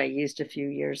anymore, but I used a few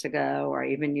years ago, or I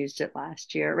even used it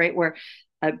last year, right? Where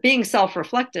being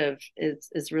self-reflective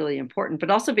is really important, but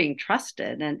also being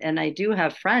trusted. And I do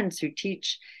have friends who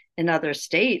teach in other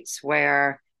states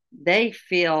where they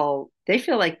feel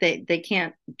like they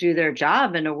can't do their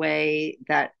job in a way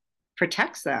that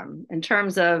protects them in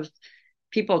terms of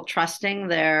people trusting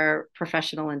their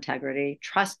professional integrity,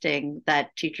 trusting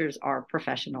that teachers are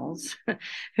professionals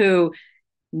who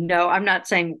know. I'm not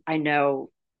saying I know,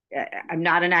 I'm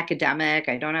not an academic,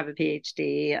 I don't have a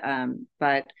PhD,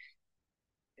 but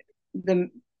the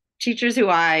teachers who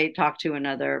I talk to in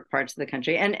other parts of the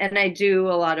country, and I do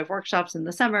a lot of workshops in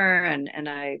the summer, and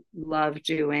I love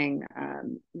doing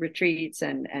retreats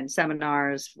and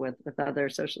seminars with other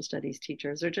social studies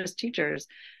teachers or just teachers,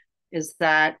 is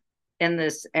that in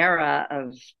this era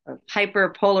of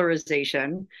hyper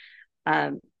polarization,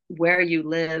 where you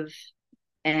live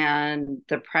and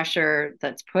the pressure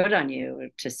that's put on you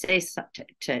to say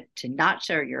to not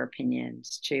share your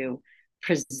opinions, to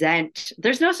present,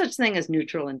 there's no such thing as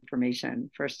neutral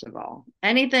information. First of all,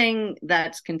 anything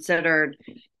that's considered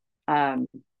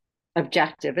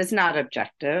objective is not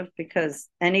objective, because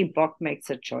any book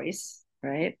makes a choice,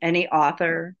 right? Any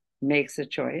author makes a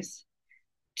choice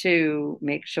to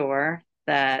make sure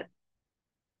that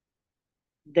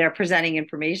they're presenting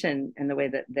information in the way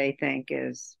that they think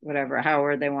is whatever,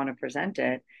 however they want to present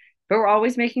it. But we're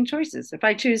always making choices. If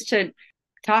I choose to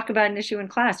talk about an issue in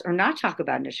class or not talk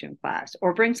about an issue in class,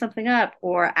 or bring something up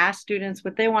or ask students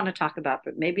what they want to talk about,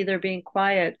 but maybe they're being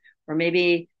quiet, or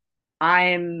maybe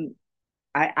I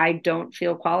don't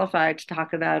feel qualified to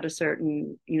talk about a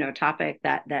certain, topic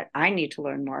that I need to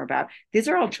learn more about. These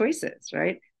are all choices,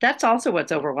 right? That's also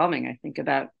what's overwhelming, I think,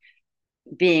 about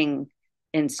being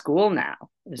in school now.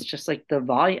 It's just like the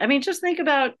volume. I mean, just think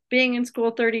about being in school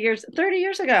 30 years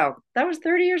ago. That was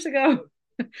 30 years ago.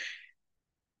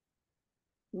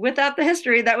 Without the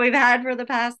history that we've had for the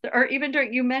past, or even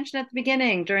during, you mentioned at the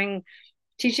beginning, during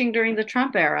teaching during the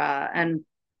Trump era, and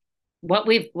what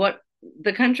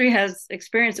the country has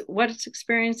experienced, what it's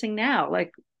experiencing now.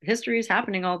 Like, history is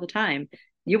happening all the time.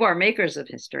 You are makers of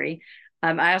history.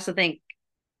 I also think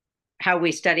how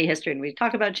we study history, and we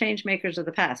talk about change makers of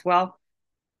the past. Well,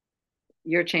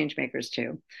 you're change makers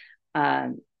too,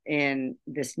 in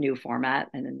this new format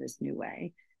and in this new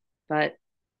way. But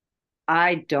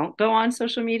I don't go on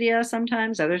social media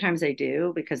sometimes. Other times I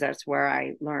do, because that's where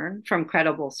I learn from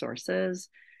credible sources.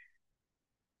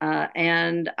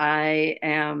 And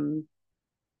I'm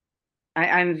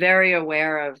very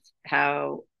aware of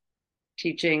how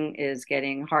teaching is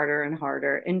getting harder and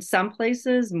harder in some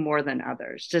places more than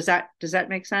others. Does that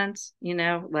make sense?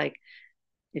 Like,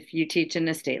 if you teach in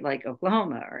a state like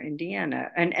Oklahoma or Indiana,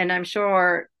 and I'm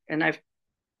sure, and I've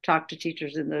talked to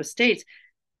teachers in those states,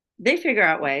 they figure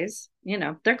out ways,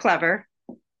 they're clever,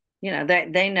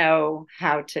 they know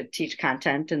how to teach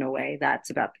content in a way that's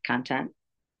about the content.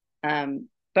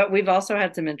 But we've also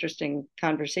had some interesting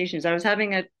conversations. I was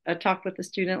having a talk with a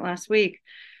student last week,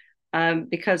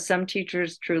 because some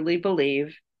teachers truly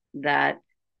believe that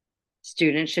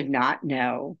students should not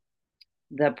know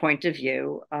the point of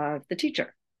view of the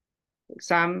teacher.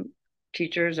 Some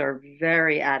teachers are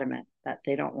very adamant that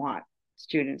they don't want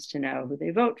students to know who they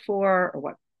vote for, or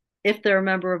what, if they're a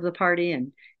member of the party,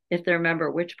 and if they're a member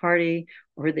of which party,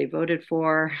 or who they voted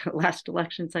for last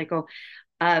election cycle.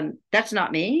 That's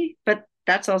not me, but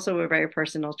that's also a very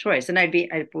personal choice. And I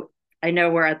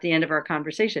know we're at the end of our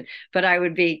conversation, but I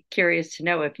would be curious to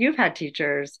know if you've had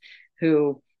teachers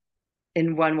who,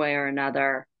 in one way or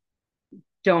another,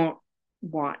 don't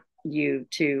want you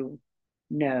to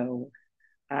know,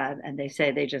 and they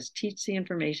say they just teach the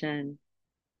information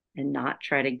and not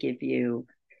try to give you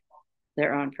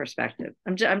their own perspective.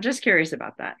 I'm just curious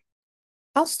about that.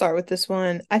 I'll start with this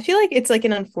one. I feel like it's like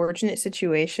an unfortunate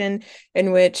situation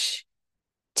in which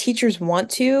teachers want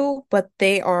to, but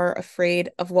they are afraid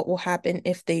of what will happen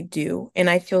if they do. And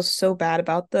I feel so bad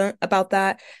about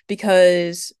that,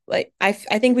 because like I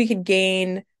think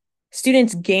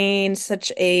students gain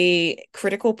such a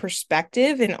critical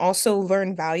perspective and also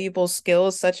learn valuable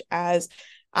skills, such as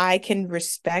I can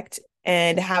respect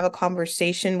and have a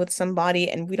conversation with somebody,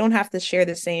 and we don't have to share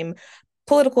the same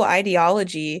political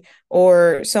ideology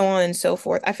or so on and so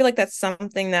forth. I feel like that's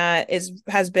something that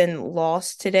has been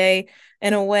lost today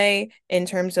in a way, in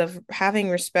terms of having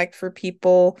respect for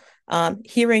people,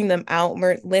 hearing them out,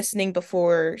 listening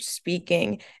before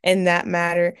speaking in that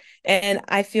matter. And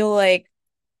I feel like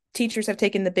teachers have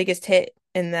taken the biggest hit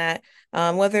in that,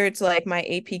 whether it's like my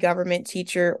AP government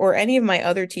teacher or any of my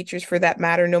other teachers for that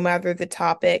matter, no matter the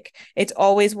topic, it's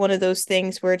always one of those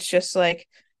things where it's just like,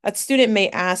 a student may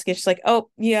ask, it's like, oh,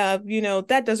 yeah,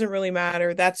 that doesn't really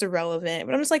matter. That's irrelevant.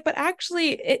 But I'm just like, but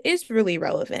actually, it is really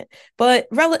relevant. But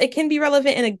it can be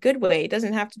relevant in a good way. It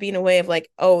doesn't have to be in a way of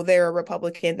like, oh, they're a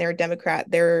Republican, they're a Democrat,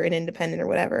 they're an independent or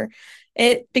whatever.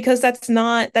 Because that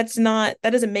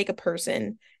doesn't make a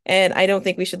person. And I don't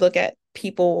think we should look at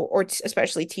people, or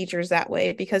especially teachers, that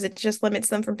way, because it just limits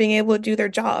them from being able to do their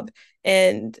job,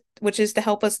 and which is to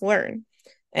help us learn.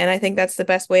 And I think that's the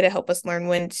best way to help us learn,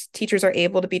 when teachers are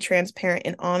able to be transparent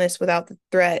and honest without the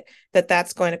threat that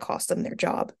that's going to cost them their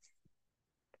job.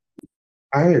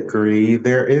 I agree.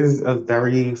 There is a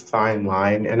very fine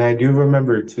line, and I do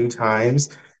remember two times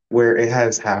where it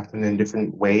has happened in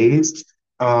different ways.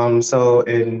 So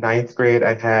in ninth grade,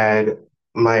 I had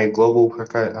my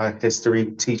history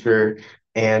teacher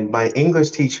and my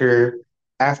English teacher.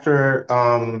 After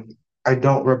I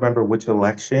don't remember which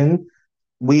election,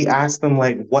 we asked them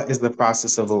like, what is the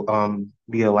process of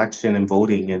the election and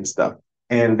voting and stuff,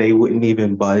 and they wouldn't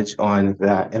even budge on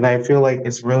that. And I feel like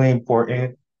it's really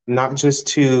important not just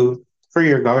to for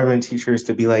your government teachers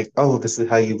to be like, oh, this is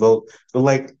how you vote, but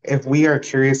like if we are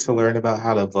curious to learn about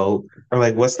how to vote or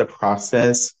like what's the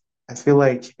process, I feel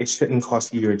like it shouldn't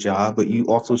cost you your job, but you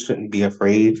also shouldn't be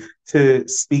afraid to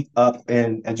speak up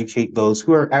and educate those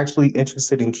who are actually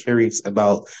interested and curious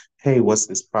about, hey, what's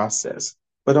this process?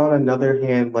 But on another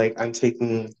hand, like I'm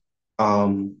taking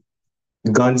um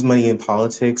guns, money, and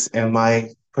politics, and my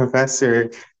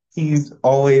professor, he's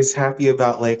always happy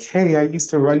about like, hey, I used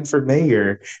to run for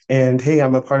mayor, and hey,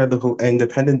 I'm a part of the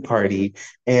independent party.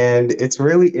 And it's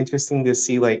really interesting to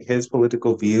see like his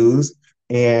political views.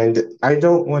 And I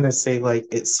don't want to say like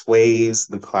it sways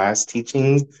the class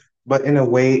teaching, but in a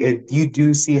way, you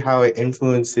do see how it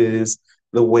influences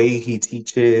the way he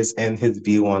teaches and his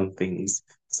view on things.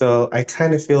 So I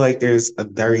kind of feel like there's a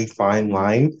very fine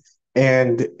line,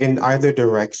 and in either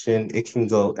direction, it can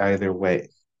go either way.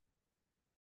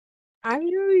 I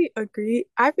really agree.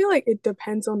 I feel like it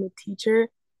depends on the teacher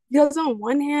because on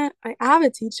one hand, I have a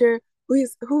teacher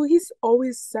who he's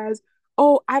always says,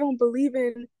 "Oh, I don't believe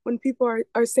in when people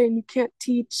are saying you can't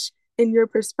teach in your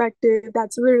perspective.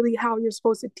 That's literally how you're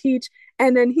supposed to teach."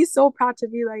 And then he's so proud to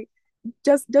be like,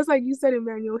 just like you said,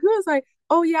 Emmanuel, he was like,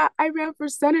 "Oh yeah, I ran for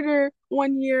senator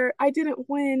one year. I didn't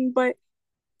win, but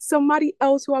somebody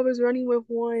else who I was running with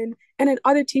won." And then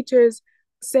other teachers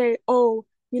say, "Oh,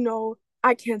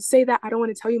 I can't say that. I don't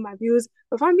want to tell you my views."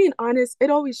 But if I'm being honest,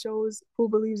 it always shows who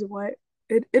believes what.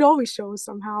 It always shows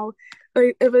somehow.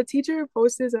 Like if a teacher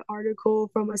posts an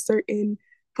article from a certain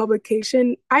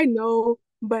publication, I know,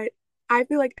 but I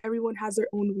feel like everyone has their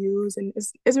own views, and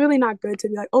it's really not good to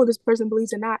be like, "Oh, this person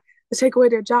believes in that. Let's take away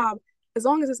their job." As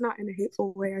long as it's not in a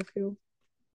hateful way, I feel.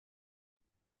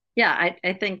 Yeah,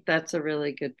 I think that's a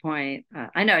really good point.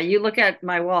 I know you look at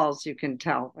my walls, you can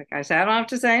tell. Like I said, I don't have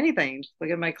to say anything. Just look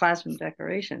at my classroom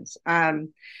decorations.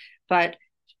 But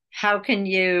how can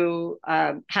you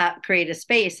create a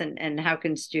space, and how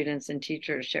can students and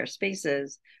teachers share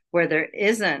spaces where there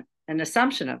isn't an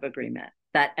assumption of agreement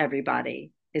that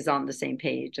everybody is on the same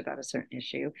page about a certain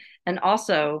issue, and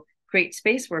also create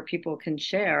space where people can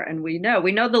share. And we know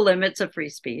the limits of free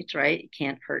speech, right? You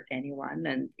can't hurt anyone,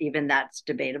 and even that's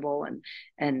debatable.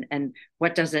 And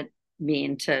what does it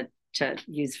mean to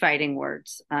use fighting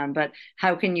words? But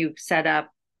how can you set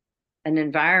up an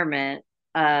environment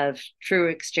of true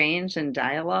exchange and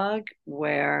dialogue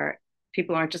where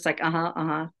people aren't just like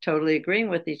totally agreeing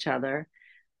with each other,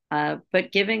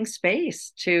 but giving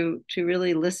space to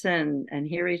really listen and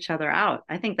hear each other out.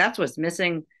 I think that's what's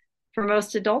missing for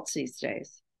most adults these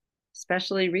days,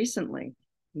 especially recently.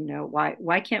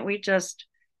 Why can't we just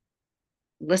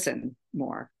listen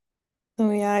more?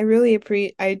 Oh yeah, I really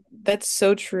appreciate I that's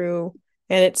so true.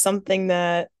 And it's something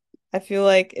that I feel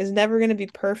like is never going to be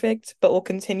perfect, but will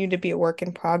continue to be a work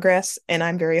in progress, and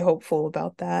I'm very hopeful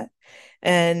about that.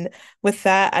 And with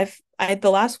that,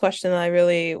 the last question that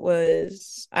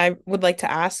I would like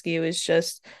to ask you is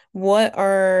just what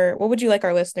would you like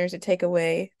our listeners to take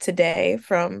away today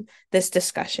from this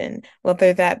discussion,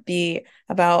 whether that be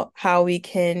about how we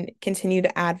can continue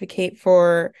to advocate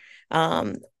for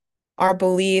um our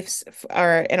beliefs,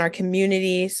 our in our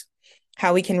communities,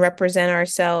 how we can represent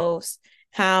ourselves,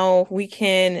 how we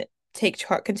can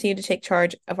continue to take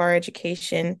charge of our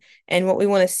education and what we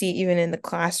want to see even in the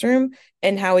classroom,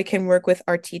 and how we can work with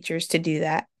our teachers to do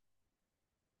that.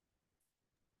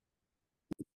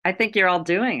 I think you're all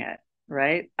doing it,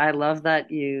 right? I love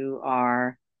that you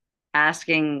are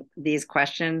asking these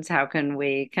questions. How can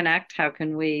we connect? How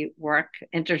can we work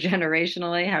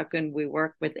intergenerationally? How can we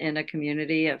work within a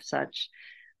community of such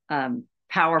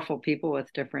powerful people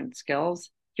with different skills?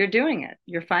 You're doing it.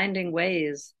 You're finding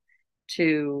ways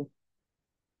to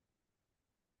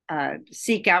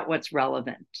seek out what's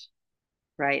relevant,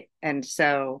 right? And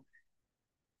so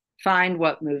find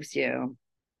what moves you.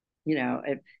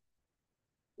 If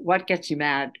what gets you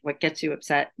mad, what gets you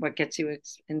upset, what gets you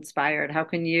inspired. How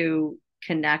can you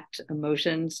connect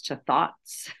emotions to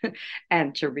thoughts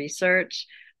and to research,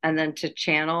 and then to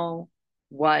channel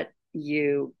what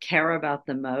you care about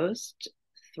the most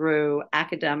through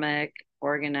academic,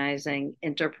 organizing,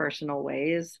 interpersonal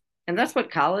ways? And that's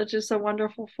what college is so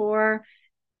wonderful for,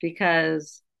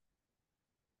 because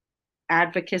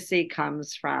advocacy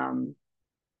comes from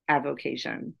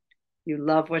avocation. You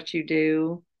love what you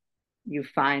do, you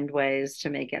find ways to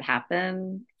make it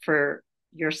happen for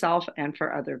yourself and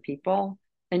for other people,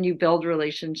 and you build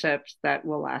relationships that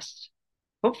will last,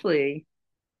 hopefully,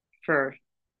 for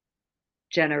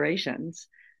generations.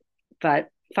 But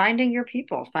finding your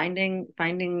people, finding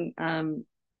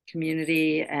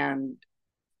community, and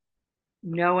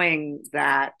knowing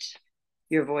that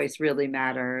your voice really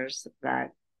matters,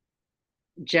 that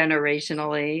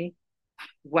generationally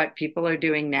what people are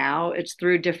doing now, it's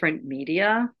through different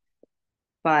media,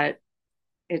 but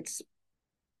it's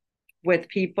with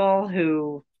people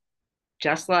who,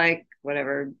 just like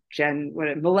whatever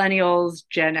millennials,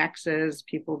 Gen X's,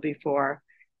 people before,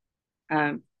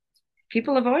 um,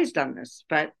 people have always done this,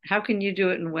 but how can you do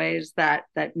it in ways that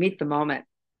meet the moment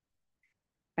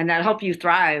and that help you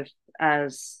thrive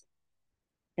as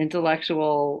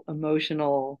intellectual,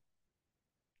 emotional,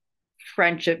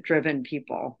 friendship driven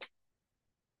people?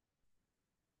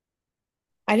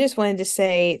 I just wanted to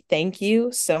say thank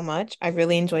you so much. I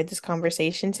really enjoyed this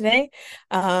conversation today.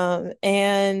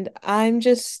 And I'm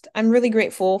really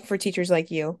grateful for teachers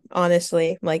like you,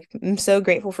 honestly. Like, I'm so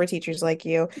grateful for teachers like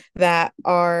you that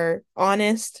are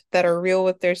honest, that are real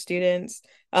with their students.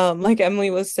 Like Emily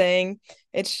was saying,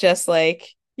 it's just like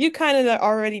you kind of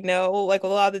already know, like a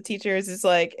lot of the teachers, it's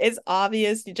like it's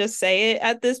obvious, you just say it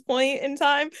at this point in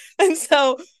time. And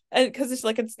so because it's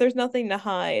like there's nothing to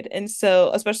hide, and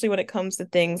so especially when it comes to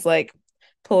things like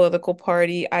political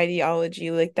party ideology,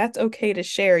 like that's okay to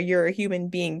share. You're a human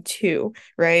being too,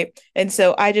 right? And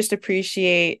so I just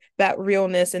appreciate that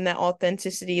realness and that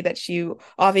authenticity that you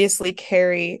obviously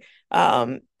carry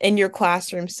in your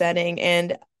classroom setting.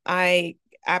 And I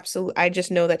I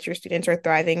just know that your students are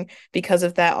thriving because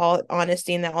of that all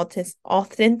honesty and that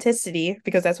authenticity,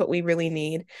 because that's what we really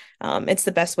need. It's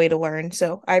the best way to learn.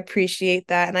 So I appreciate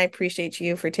that, and I appreciate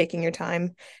you for taking your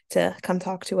time to come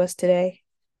talk to us today.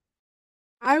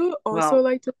 I would also Well,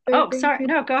 like to say oh, thank sorry. you.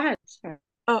 No, go ahead. Sorry.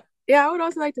 Oh, yeah, I would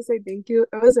also like to say thank you.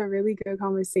 It was a really good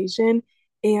conversation,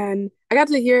 and I got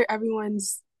to hear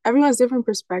everyone's different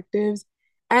perspectives,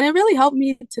 and it really helped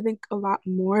me to think a lot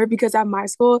more because at my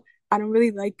school, I don't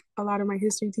really like a lot of my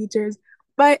history teachers,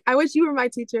 but I wish you were my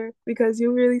teacher because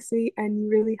you're really sweet and you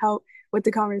really help with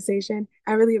the conversation.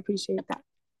 I really appreciate that.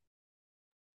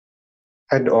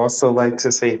 I'd also like to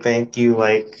say thank you.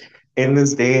 Like in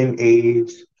this day and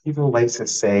age, people like to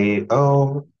say,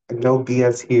 oh, no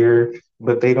BS here,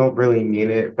 but they don't really mean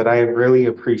it. But I really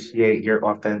appreciate your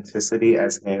authenticity,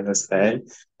 as Hannah said,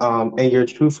 and your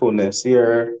truthfulness,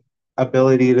 your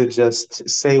ability to just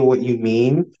say what you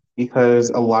mean,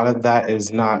 because a lot of that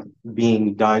is not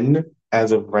being done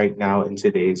as of right now in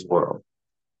today's world.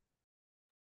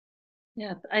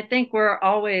 Yeah, I think I'm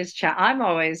always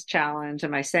challenged.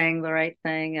 Am I saying the right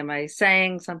thing? Am I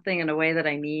saying something in a way that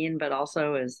I mean, but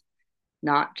also is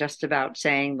not just about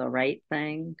saying the right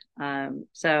thing?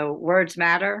 So words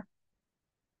matter,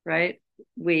 right?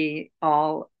 We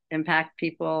all impact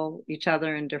people, each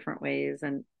other in different ways.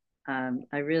 And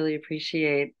I really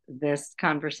appreciate this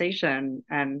conversation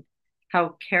and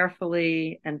how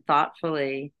carefully and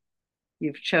thoughtfully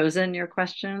you've chosen your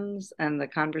questions and the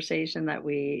conversation that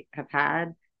we have had.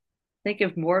 I think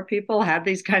if more people had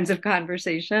these kinds of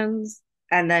conversations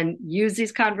and then use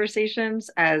these conversations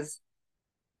as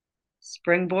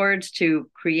springboards to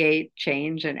create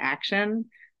change and action,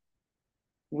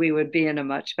 we would be in a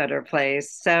much better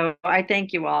place. So I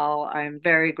thank you all. I'm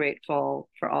very grateful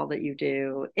for all that you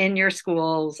do in your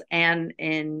schools and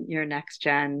in your next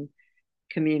gen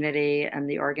community and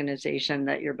the organization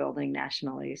that you're building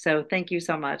nationally. So thank you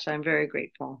so much. I'm very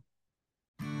grateful.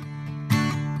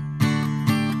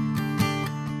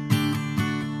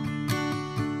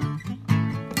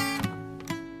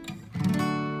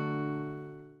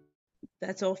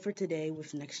 That's all for today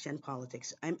with Next Gen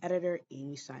Politics. I'm editor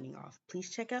Amy signing off. Please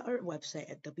check out our website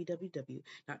at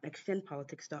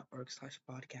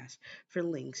www.nextgenpolitics.org/podcast for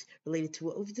links related to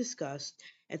what we've discussed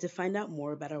and to find out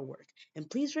more about our work. And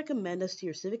please recommend us to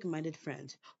your civic minded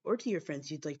friends or to your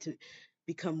friends you'd like to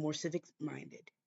become more civic minded.